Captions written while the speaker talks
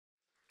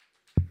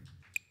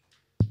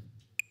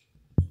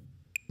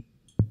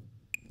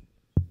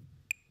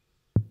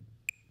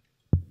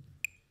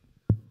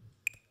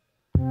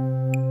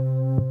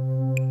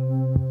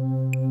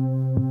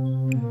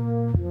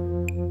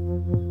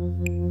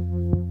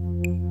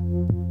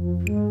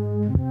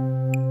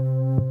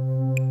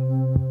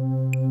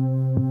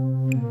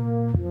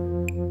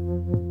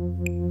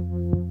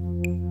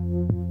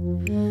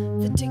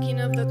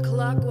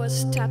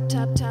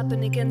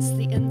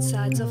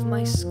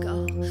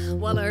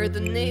heard the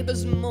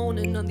neighbors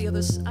moaning on the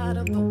other side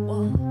of the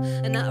wall,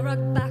 and I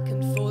rocked back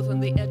and forth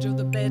on the edge of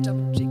the bed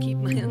to keep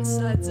my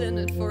insides in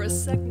it. For a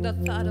second I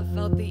thought I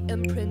felt the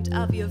imprint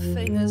of your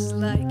fingers,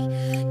 like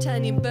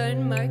tiny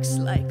burn marks,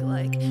 like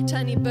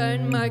tiny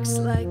burn marks,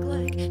 like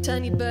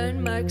tiny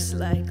burn marks,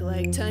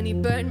 like tiny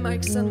burn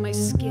marks on my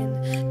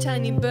skin,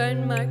 tiny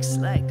burn marks,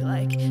 like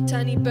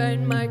tiny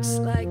burn marks,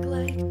 like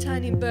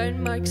tiny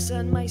burn marks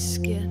on my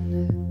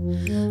skin.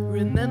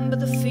 Remember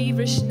the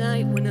feverish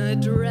night when I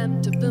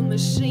dreamt of the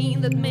machine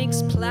that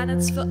makes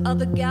planets for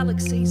other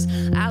galaxies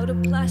out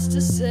of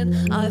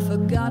plasticine. I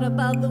forgot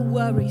about the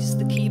worries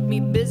that keep me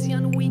busy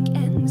on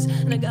weekends,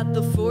 and I got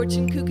the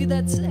fortune cookie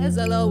that says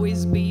I'll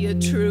always be a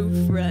true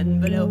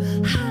friend. But oh,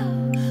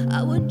 how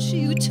I want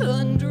you to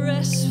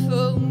undress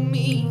for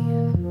me,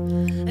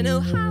 and oh,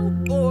 how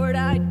bored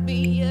I'd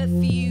be if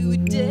you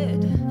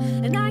did.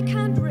 And I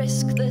can't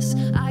risk this,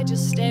 I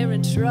just stare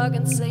and shrug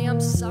and say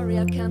I'm sorry,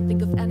 I can't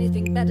think of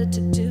anything better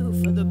to do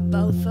for the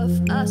both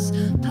of us.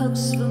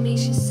 Pose for me,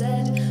 she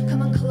said,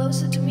 come on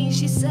closer to me,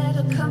 she said,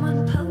 oh come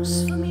on,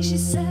 pose for me, she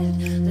said.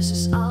 This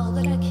is all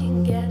that I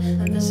can get,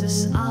 and this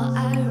is all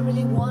I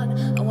really want.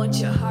 I want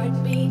your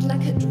heartbeat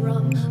like a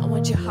drum, I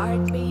want your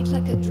heartbeat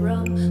like a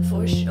drum,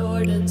 for a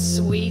short and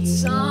sweet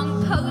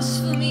song. Pose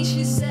for me,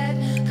 she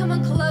said, come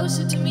on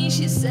closer to me,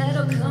 she said,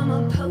 oh come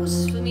on,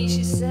 pose for me,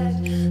 she said.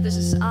 This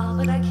is all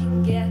that I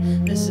can get,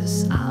 this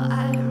is all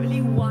I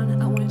really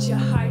want. I want your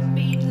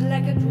heartbeat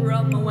like a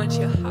drum, I want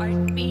your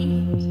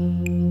heartbeat.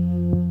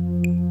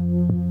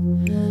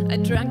 I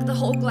drank the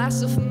whole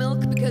glass of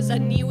milk because I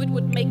knew it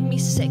would make me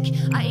sick.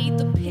 I ate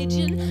the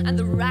pigeon and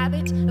the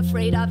rabbit,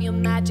 afraid of your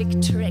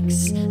magic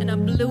tricks. And I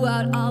blew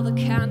out all the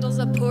candles,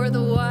 I poured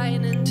the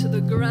wine into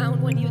the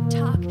ground. When you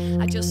talk,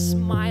 I just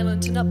smile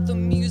and turn up the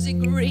music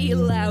real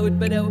loud.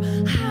 But oh,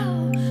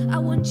 how I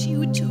want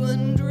you to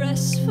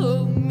undress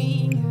for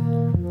me,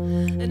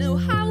 and oh,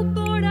 how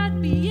bored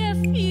I'd be if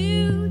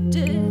you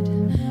did.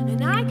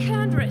 And I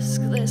can't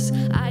risk this,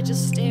 I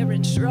just stare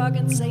and shrug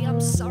and say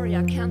I'm sorry,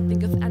 I can't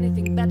think of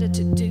anything better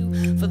to do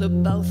for the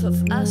both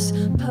of us.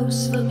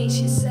 Pose for me,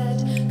 she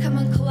said, come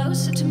on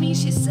closer to me,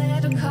 she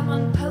said, oh come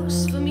on,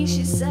 pose for me,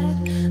 she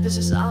said. This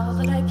is all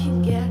that I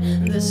can get,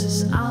 and this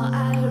is all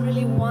I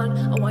really want.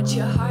 I want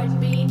your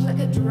heartbeat like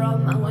a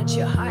drum, I want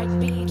your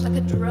heartbeat like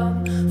a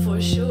drum, for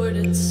a short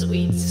and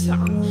sweet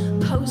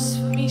song. Pose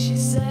for me, she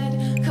said,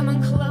 come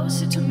on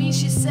closer to me,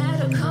 she said,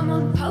 oh come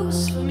on,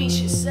 pose for me,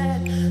 she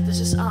said. This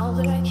is all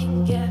that I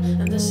can get,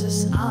 and this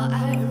is all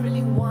I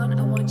really want.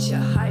 I want your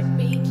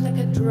heartbeat like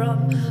a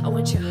drum, I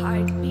want your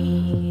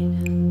heartbeat.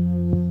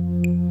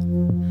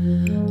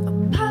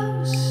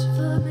 Pose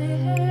for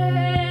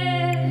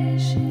me,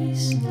 she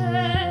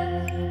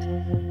said.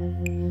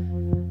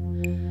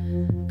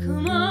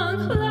 Come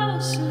on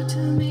closer to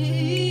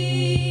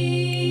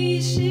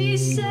me, she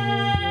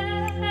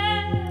said.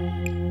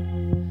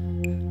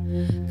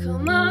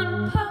 Come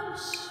on,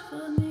 pose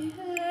for me,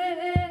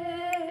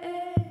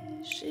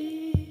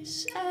 she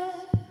said.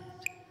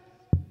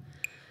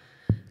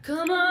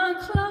 Come on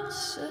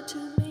closer to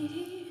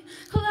me,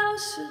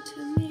 closer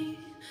to me.